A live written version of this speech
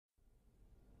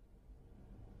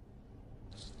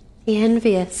The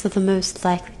envious are the most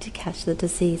likely to catch the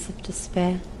disease of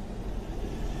despair.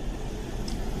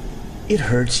 It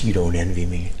hurts you don't envy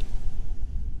me.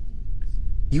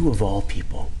 You of all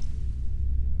people.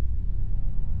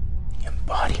 The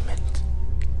embodiment.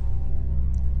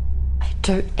 I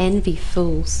don't envy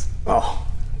fools. Oh,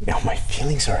 now my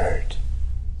feelings are hurt.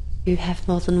 You have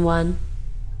more than one.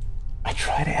 I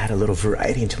try to add a little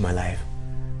variety into my life.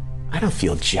 I don't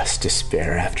feel just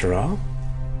despair after all,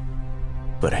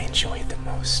 but I enjoy it the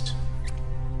most.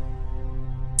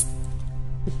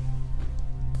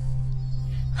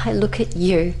 I look at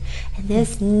you, and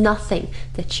there's nothing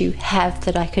that you have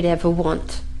that I could ever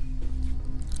want.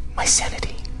 My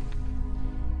sanity.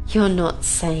 You're not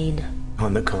sane.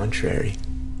 On the contrary,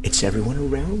 it's everyone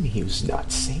around me who's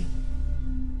not sane.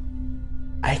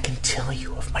 I can tell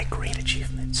you of my great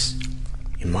achievements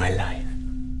in my life,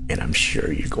 and I'm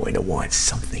sure you're going to want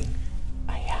something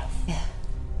I have. Yeah.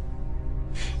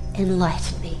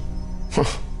 Enlighten me.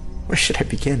 Where should I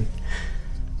begin?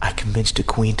 I convinced a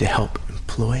queen to help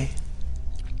employ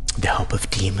the help of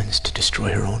demons to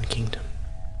destroy her own kingdom.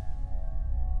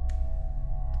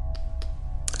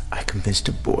 I convinced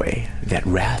a boy that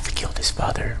wrath killed his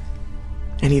father,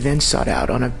 and he then sought out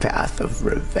on a path of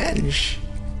revenge.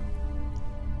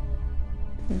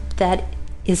 That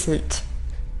isn't.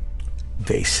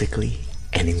 Basically,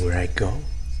 anywhere I go,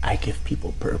 I give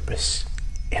people purpose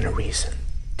and a reason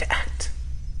to act.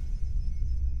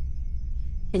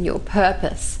 And your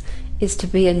purpose is to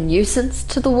be a nuisance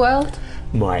to the world?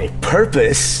 My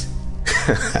purpose?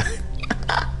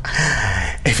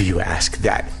 If you ask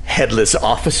that headless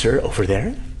officer over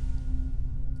there,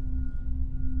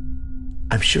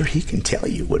 I'm sure he can tell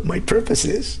you what my purpose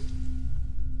is.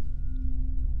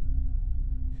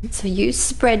 So you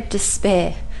spread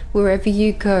despair wherever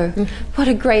you go. What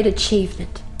a great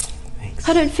achievement. Thanks.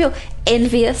 I don't feel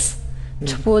envious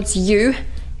towards you,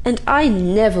 and I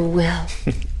never will.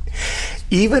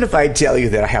 Even if I tell you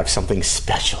that I have something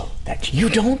special that you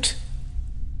don't,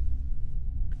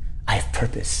 I have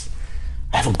purpose.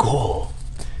 I have a goal.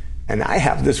 And I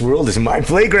have this world as my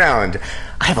playground.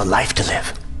 I have a life to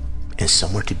live and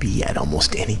somewhere to be at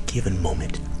almost any given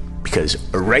moment. Because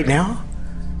right now,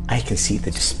 I can see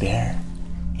the despair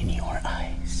in your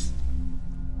eyes.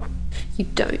 You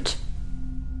don't.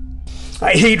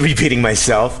 I hate repeating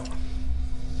myself.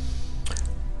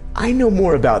 I know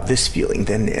more about this feeling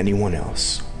than anyone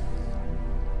else.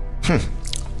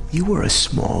 You were a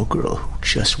small girl who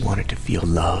just wanted to feel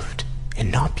loved and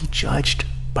not be judged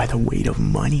by the weight of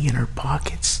money in her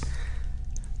pockets.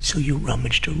 So you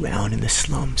rummaged around in the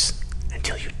slums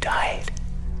until you died.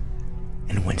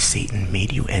 And when Satan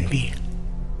made you envy,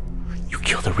 you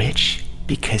kill the rich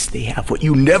because they have what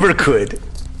you never could.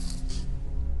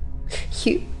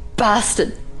 You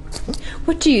bastard.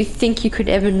 What do you think you could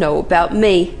ever know about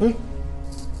me?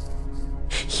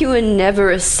 You were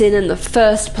never a sin in the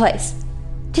first place.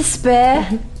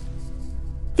 Despair?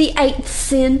 The eighth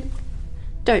sin?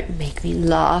 Don't make me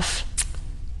laugh.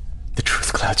 The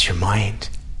truth clouds your mind.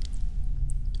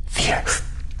 Fear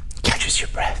catches your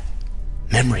breath.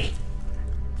 Memory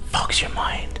fogs your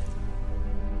mind.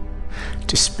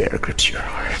 Despair grips your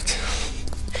heart.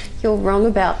 You're wrong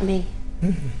about me.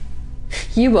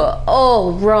 You are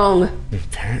all wrong.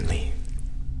 Apparently.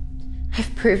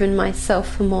 I've proven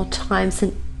myself for more times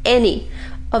than any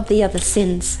of the other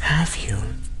sins. Have you?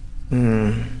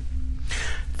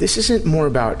 This isn't more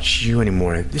about you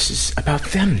anymore. This is about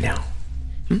them now.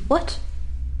 What?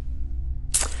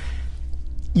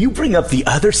 You bring up the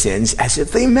other sins as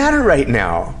if they matter right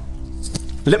now.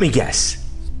 Let me guess.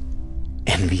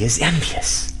 Envy is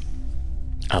envious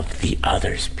of the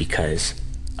others because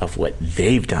of what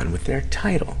they've done with their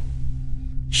title.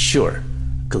 Sure,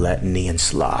 gluttony and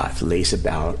sloth lace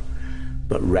about,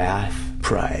 but wrath,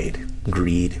 pride,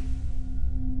 greed,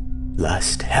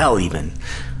 lust, hell even.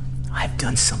 I've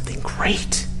done something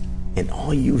great, and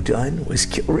all you've done was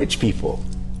kill rich people.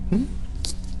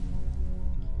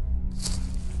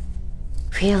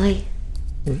 Really?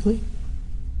 Really?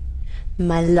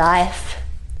 My life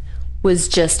was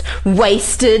just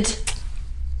wasted.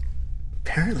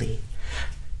 Apparently,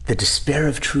 the despair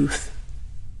of truth,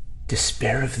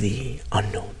 despair of the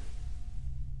unknown,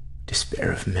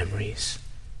 despair of memories.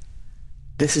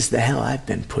 This is the hell I've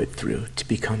been put through to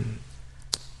become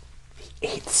the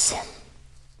eighth sin.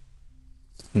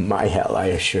 My hell, I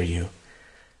assure you,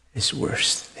 is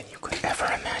worse than you could ever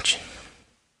imagine.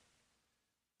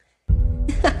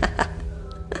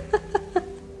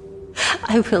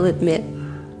 I will admit,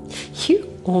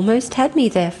 you almost had me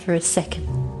there for a second.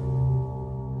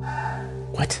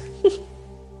 What?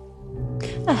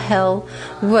 A hell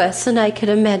worse than I could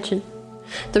imagine.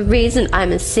 The reason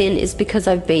I'm a sin is because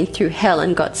I've been through hell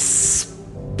and got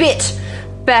spit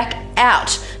back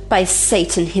out by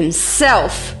Satan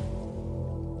himself.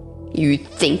 You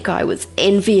think I was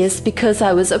envious because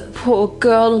I was a poor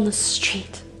girl on the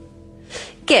street?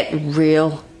 Get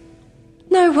real.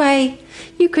 No way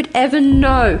you could ever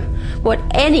know what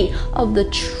any of the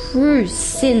true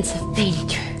sins have been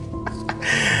through.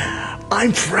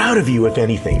 I'm proud of you, if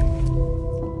anything.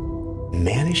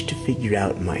 Managed to figure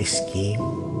out my scheme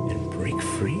and break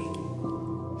free?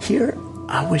 Here,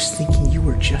 I was thinking you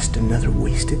were just another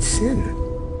wasted sin.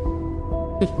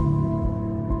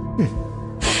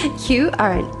 You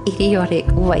are an idiotic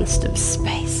waste of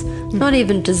space, not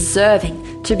even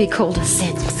deserving to be called a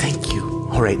sin. Thank you.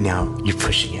 All right, now, you're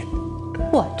pushing it.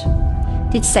 What?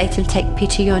 Did Satan take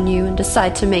pity on you and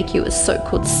decide to make you a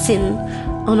so-called sin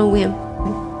on a whim?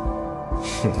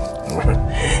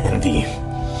 Envy.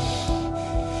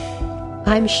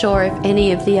 I'm sure if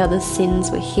any of the other sins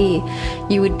were here,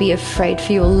 you would be afraid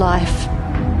for your life.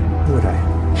 Would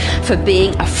I? For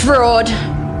being a fraud,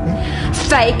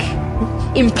 fake,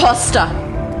 imposter,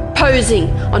 posing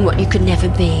on what you could never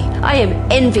be. I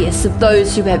am envious of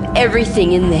those who have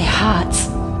everything in their hearts.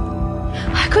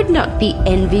 I could not be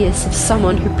envious of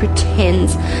someone who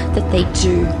pretends that they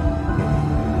do.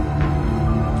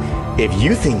 If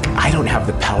you think I don't have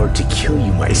the power to kill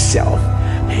you myself,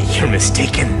 you're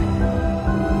mistaken.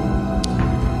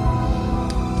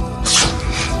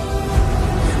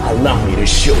 Allow me to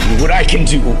show you what I can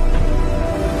do.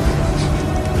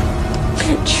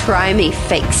 Try me,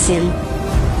 fake sin.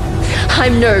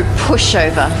 I'm no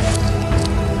pushover.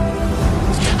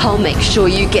 I'll make sure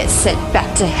you get sent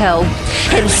back to hell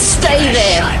and stay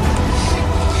there.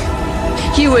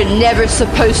 You were never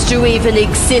supposed to even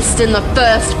exist in the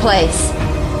first place.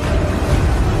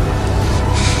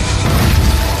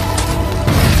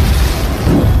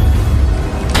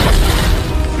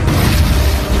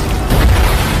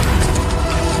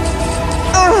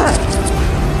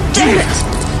 Damn it!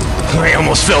 I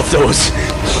almost felt those.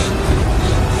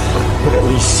 But at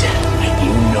least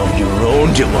you know your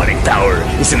own demonic power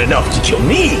isn't enough to kill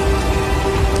me.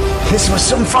 This was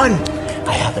some fun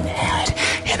I haven't had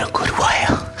in a good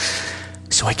while.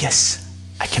 So I guess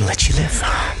I can let you live.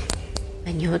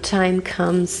 When your time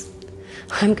comes,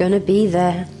 I'm gonna be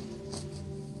there.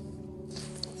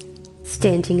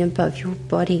 Standing above your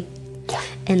body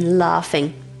and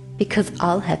laughing because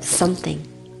I'll have something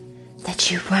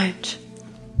that you won't.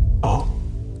 Oh,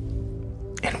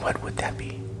 and what would that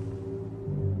be?